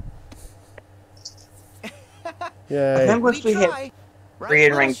 Yay. I think once we hit 3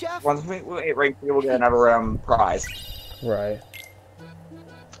 and rank. Once we hit rank 3, we'll get another prize. Right.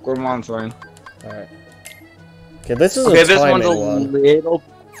 We're monitoring. Alright. Okay, this is okay, a this one's a one. little.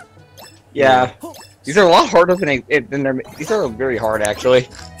 Yeah. These are a lot harder than these are very hard, actually.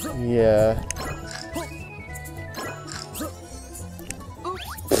 Yeah.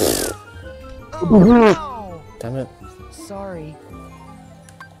 Oh, no. Damn it. Sorry.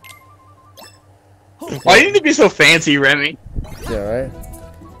 Why do you need to be so fancy, Remy? Yeah, right?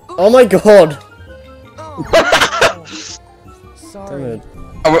 Oh my god! Sorry. Damn it.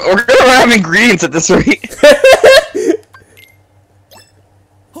 We're gonna run out of ingredients at this rate.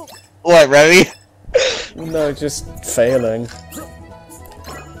 What, Remy? No, just failing.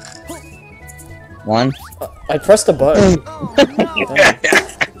 One. I pressed the button.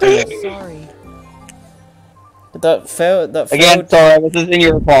 Sorry. That failed. That failed. Again, sorry, this isn't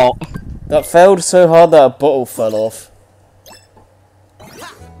your fault. That failed so hard that a bottle fell off.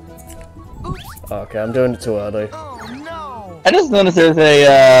 Okay, I'm doing it too early. I just noticed there's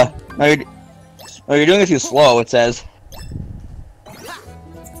a, you're doing it too slow, it says.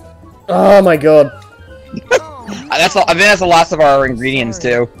 Oh my god. I think that's the last of our ingredients,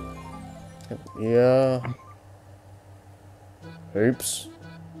 too. Yeah. Oops.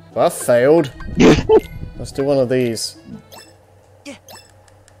 Well, that failed. Let's do one of these.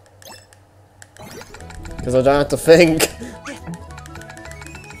 Because I don't have to think.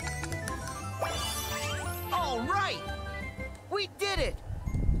 We did it!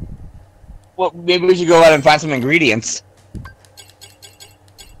 Well, maybe we should go out and find some ingredients.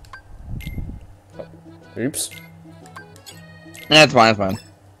 Oops. That's fine, that's fine.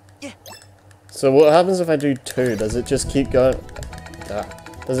 So what happens if I do 2? Does it just keep going?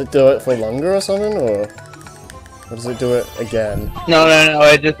 Does it do it for longer or something, or does it do it again? No,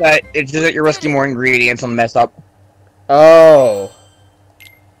 it's just that you're risking more ingredients on the mess up. Oh.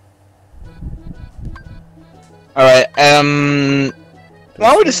 Alright, why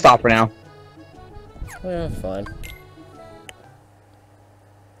don't we just stop for now? Yeah, fine.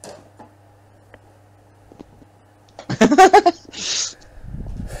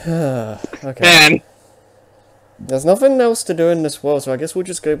 Okay. Man. There's nothing else to do in this world, so I guess we'll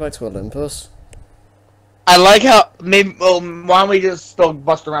just go back to Olympus. I like how, maybe, well, why don't we just still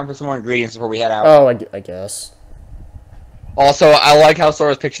bust around for some more ingredients before we head out? Oh, I guess. Also, I like how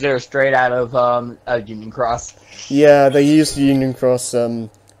Sora's picture there is straight out of Union Cross. Yeah, they used Union Cross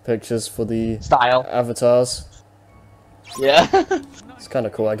pictures for the style avatars. Yeah. It's kind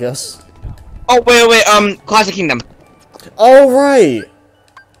of cool, I guess. Oh, wait, Classic Kingdom. Oh, right!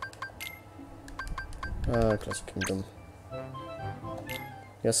 Classic Kingdom.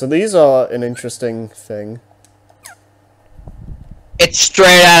 Yeah, so these are an interesting thing. It's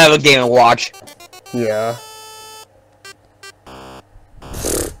straight out of a Game & Watch. Yeah.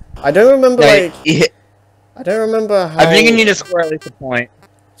 I don't remember, like... Yeah. I don't remember how... I think you need to score at least a point.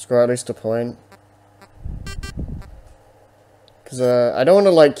 Score at least a point. Because, I don't want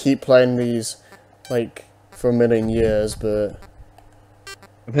to, like, keep playing these, like, for a million years, but...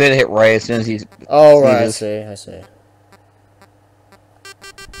 I'm gonna hit right as soon as he's... Oh, right, I see.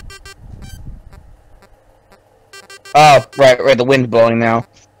 Oh, right, the wind's blowing now.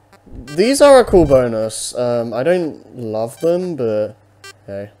 These are a cool bonus. I don't love them, but...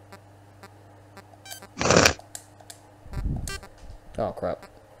 Okay. Oh, crap.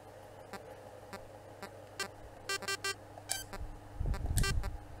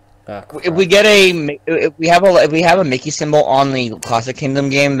 Ah, crap. If we get if we have a Mickey symbol on the Classic Kingdom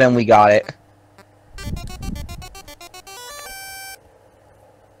game, then we got it.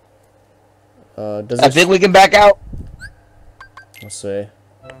 I think we can back out. Let's see.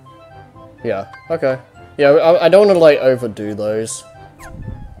 Yeah, okay. Yeah, I don't want to, like, overdo those.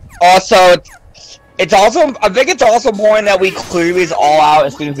 Also, I think it's also important that we clear these all out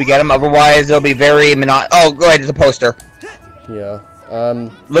as soon as we get them, otherwise it'll be very Oh, go ahead, there's a poster. Yeah,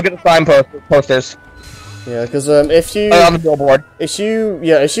 Look at the sign posters. Yeah, because, if you... on the billboard. If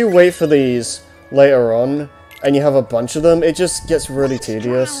you wait for these later on, and you have a bunch of them, it just gets really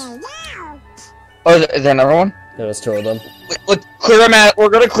tedious. Oh, is there another one? Yeah, there's 2 of them. Let's clear them out. We're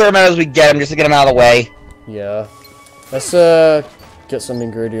gonna clear them out as we get them, just to get them out of the way. Yeah. Let's, get some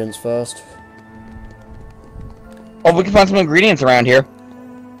ingredients first. Oh, we can find some ingredients around here.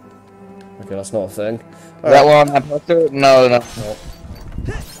 Okay, that's not a thing. Is that one on that poster? No.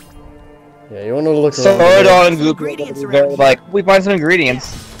 Yeah, you want to look around. Soradon and Goopy, like, we find some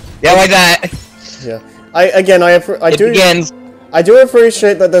ingredients. Yeah, like that. Yeah. I do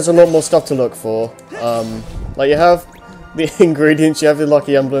appreciate that there's a lot more stuff to look for. Like, you have the ingredients, you have the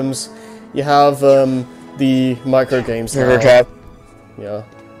lucky emblems, you have, the micro games now. Yeah.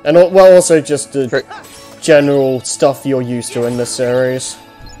 And, well, also just the general stuff you're used to in this series.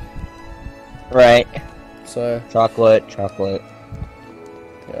 Right. So. Chocolate.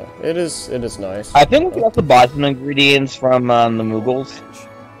 Yeah, it is nice. I think we also bought some ingredients from the Moogles.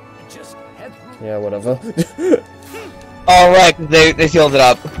 Yeah, whatever. Oh, right, 'cause they sealed it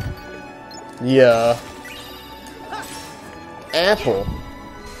up. Yeah. Apple.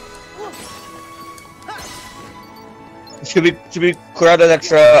 Should we clear out those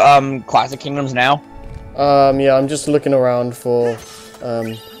extra classic kingdoms now? Yeah, I'm just looking around for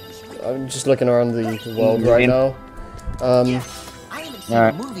I'm just looking around the world right now. I haven't seen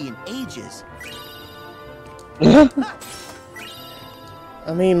a movie in ages.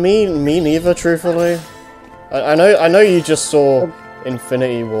 I mean, me neither, truthfully. I know you just saw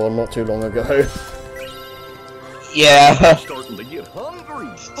Infinity War not too long ago. Yeah. Starting to get hungry.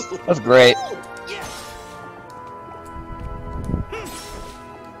 That's great.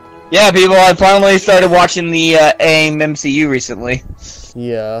 Yeah, people, I finally started watching the AIM MCU recently.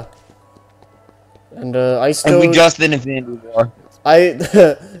 Yeah. And I still. And we just did Infinity War.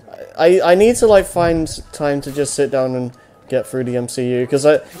 I need to like find time to just sit down and get through the MCU because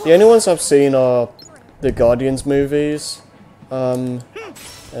the only ones I've seen are the Guardians movies, and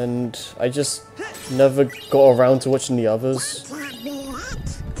I just never got around to watching the others.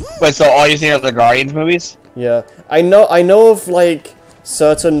 Wait, so all you've seen are the Guardians movies? Yeah, I know of like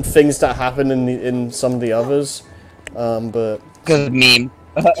certain things that happen in some of the others, but because meme,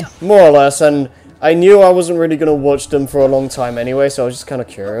 more or less, and I knew I wasn't really gonna watch them for a long time anyway, so I was just kind of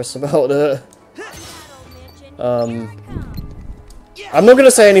curious about it. I'm not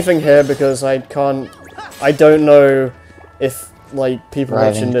gonna say anything here because I don't know if like people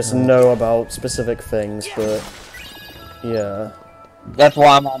watching this know about specific things, but yeah. That's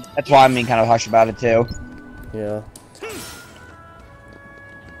why I'm being kind of hush about it too. Yeah. You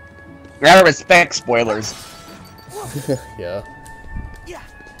gotta respect spoilers. Yeah.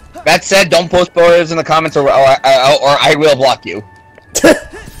 That said, don't post spoilers in the comments or I will block you.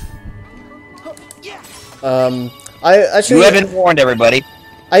 I actually... You haven't warned everybody.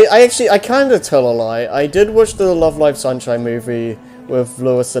 I kind of tell a lie. I did watch the Love Live Sunshine movie with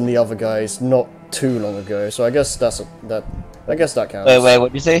Lewis and the other guys not too long ago, so I guess I guess that counts. Wait,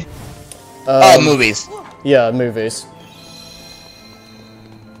 what'd you say? Oh, movies. Yeah, movies.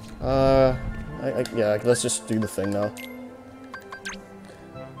 Yeah, let's just do the thing now.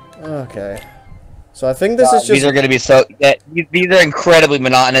 Okay. So I think this is just... These are gonna be so... Yeah, these are incredibly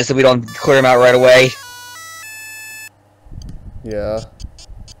monotonous if we don't clear them out right away. Yeah.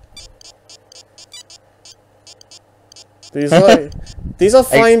 These are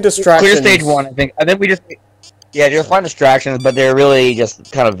fine distractions. Clear stage 1, I think. I think we just... Yeah, they're fine distractions, but they're really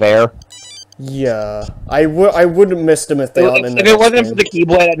just kind of there. Yeah, I wouldn't miss them if they aren't in the If it wasn't for the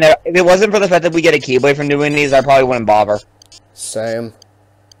Keyblade, if it wasn't for the fact that we get a Keyblade from doing these, I probably wouldn't bother. Same.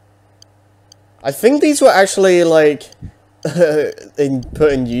 I think these were actually like put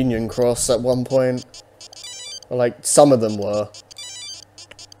in Union Cross at one point, or like some of them were.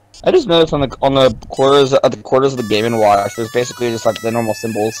 I just noticed on the quarters of the Game & Watch, there's basically just like the normal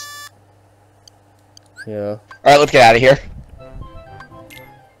symbols. Yeah. All right, let's get out of here.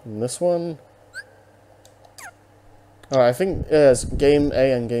 And this one. Alright, I think it's Game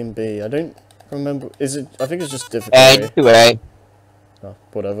A and Game B. I don't remember. Is it? I think it's just difficulty. A. Oh,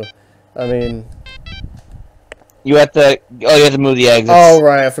 whatever. I mean, you have to. Oh, you have to move the exits. Oh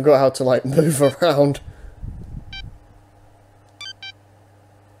right, I forgot how to like move around.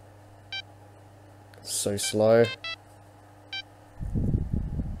 So slow.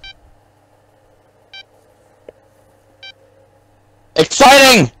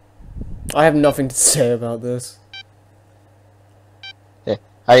 Exciting! I have nothing to say about this. Hey,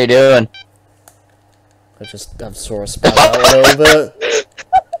 how you doing? I just have sore spat out a little bit.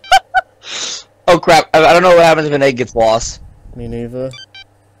 Oh crap! I don't know what happens if an egg gets lost. Me neither.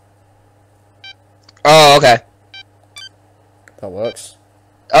 Oh, okay. That works.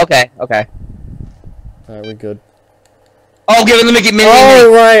 Okay. Alright, we're good. Oh, give it the Mickey Minnie.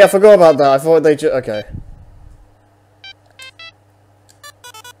 Oh right, I forgot about that. I thought they just okay.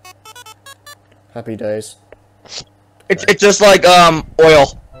 Happy days. It's just like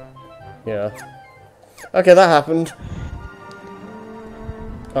oil. Yeah. Okay, that happened.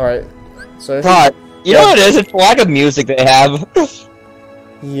 Alright. So God, you know what it is? It's the lack of music they have.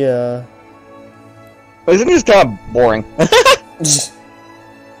 Yeah. Isn't this kind of boring?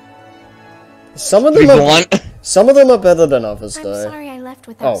 Some of them are better than others, though. I'm sorry I left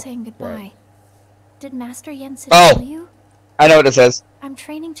without saying goodbye. Right. Did Master Jensen tell you? I know what it says. I'm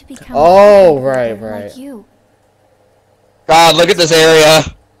training to become right. like you. God, look at this area.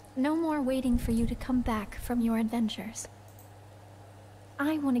 No more waiting for you to come back from your adventures.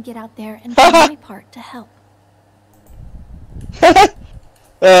 I want to get out there and do my part to help.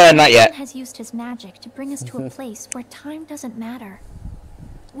 Not yet. He has used his magic to bring us to a place where time doesn't matter.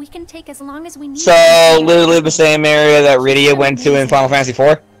 We can take as long as we need. So, literally the same area that Rydia went to in Final Fantasy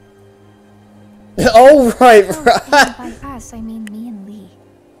IV? Oh, right. By us, I mean me and Lee.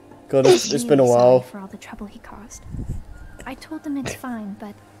 God, it's been a while. For all the trouble he caused. I told him it's fine,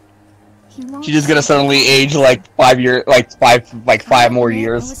 but he won't. She's just gonna suddenly age like 5 years, like five more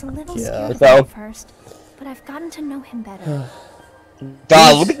years. I was a little scared So. at first, but I've gotten to know him better.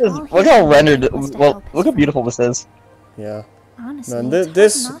 God, look at this! Look how rendered. Well, look how beautiful this is. Yeah. Honestly, Man,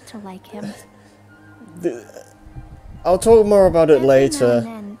 it's hard not to like him. I'll talk more about it later.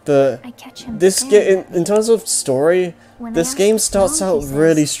 In terms of story, this game starts out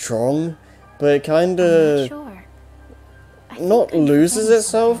really strong, but it kinda not loses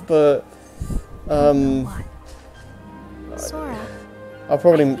itself, but Sora, I'll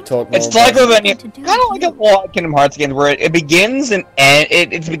probably talk more. It's like with any, kind of like a lot of Kingdom Hearts games, where it begins and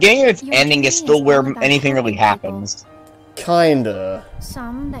its beginning and its ending is still where anything really happens. Kinda.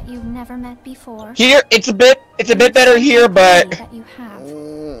 Some that you've never met before. Here, it's a bit better here, but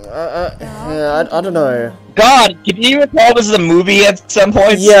I don't know. God, can you even tell this is a movie at some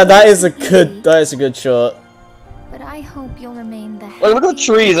point? Yeah, that is a good shot. But I hope you'll remain the Look at the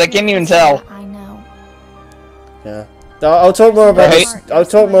trees. I can't even tell. I know. Yeah. I'll talk more about I'll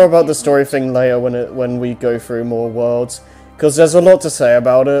talk more about the story thing later when we go through more worlds, because there's a lot to say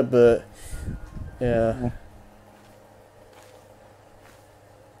about it. But yeah.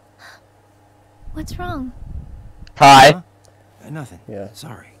 What's wrong? Hi. Nothing. Yeah.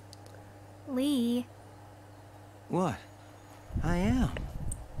 Sorry. Lee. What? I am.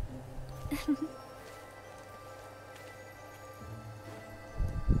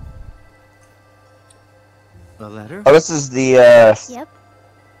 A letter? Oh, this is the Yep.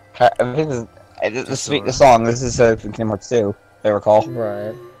 I think the song. This is Kingdom Hearts 2, if I recall.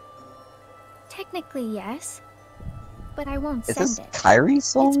 Right. Technically, yes. But I won't Is send this it. Kyrie's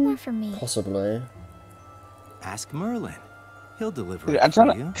song? It's more for me. Possibly. Ask Merlin. He'll deliver Dude, it I'm for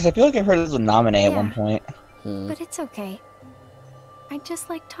trying to, you. because I feel like I heard this was Naminé at Yeah. one point. But it's okay. I just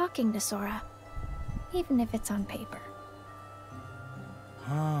like talking to Sora. Even if it's on paper.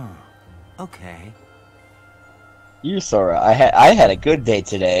 Huh. Okay. You, Sora, I had a good day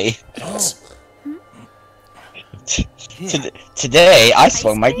today. Today, I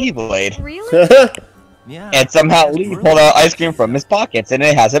swung my Keyblade. Really? Yeah. And somehow Lee pulled out ice cream from his pockets and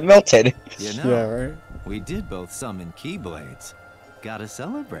it hasn't melted. You know, Yeah, right. we did both summon Keyblades. Gotta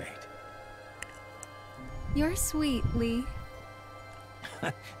celebrate. You're sweet, Lee.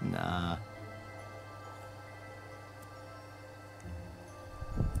 Nah.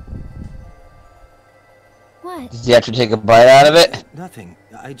 What? Did you actually take a bite out of it? Nothing.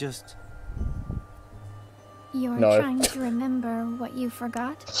 I just... You're No. trying to remember what you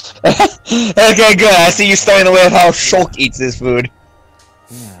forgot? Okay, good. I see you starting the way of how Shulk eats his food.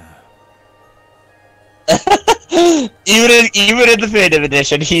 Yeah. even in the definitive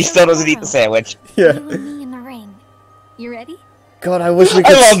edition, he still doesn't eat the sandwich. Yeah. You and me in the ring. You ready? God, I wish we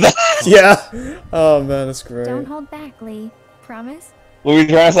could. I love that. Yeah. Oh man, that's great. Don't hold back, Lee. Promise? What were you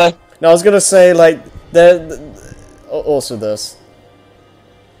trying to say? No, I was gonna say like also this.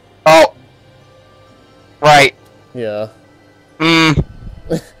 Oh. Right. Yeah. Mm.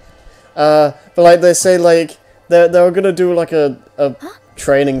 But like they say, like they were gonna do like a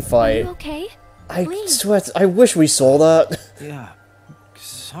training Are fight. you okay? I swear, I wish we saw that. Yeah.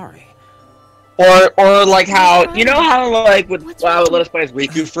 Sorry. Or like how, you know how like would let us play as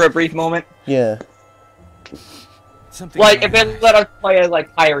Riku for a brief moment? Yeah. Something Like if it let us play as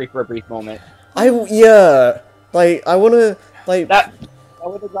like Kairi for a brief moment. Yeah. Like I wanna like that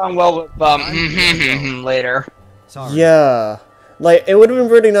would have gone well with later. Sorry. Yeah. Like it would have been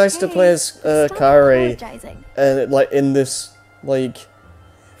really nice to play as Kairi apologizing. and like in this like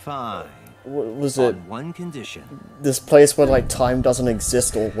Fine. what was it? On one condition. This place where like time doesn't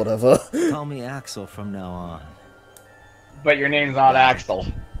exist or whatever. Call me Axel from now on. But your name's not Axel.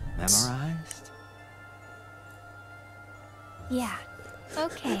 Memorized? Yeah.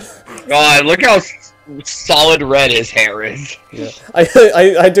 Okay. God, look how solid red his hair is. Yeah.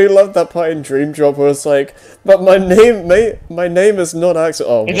 I do love that part in Dream Drop where it's like, but my name is not Axel.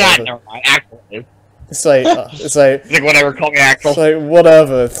 Oh, It's not, whatever. never mind, Axel is. It's like It's like, whatever, call me Axel. It's like,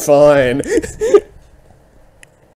 whatever, fine.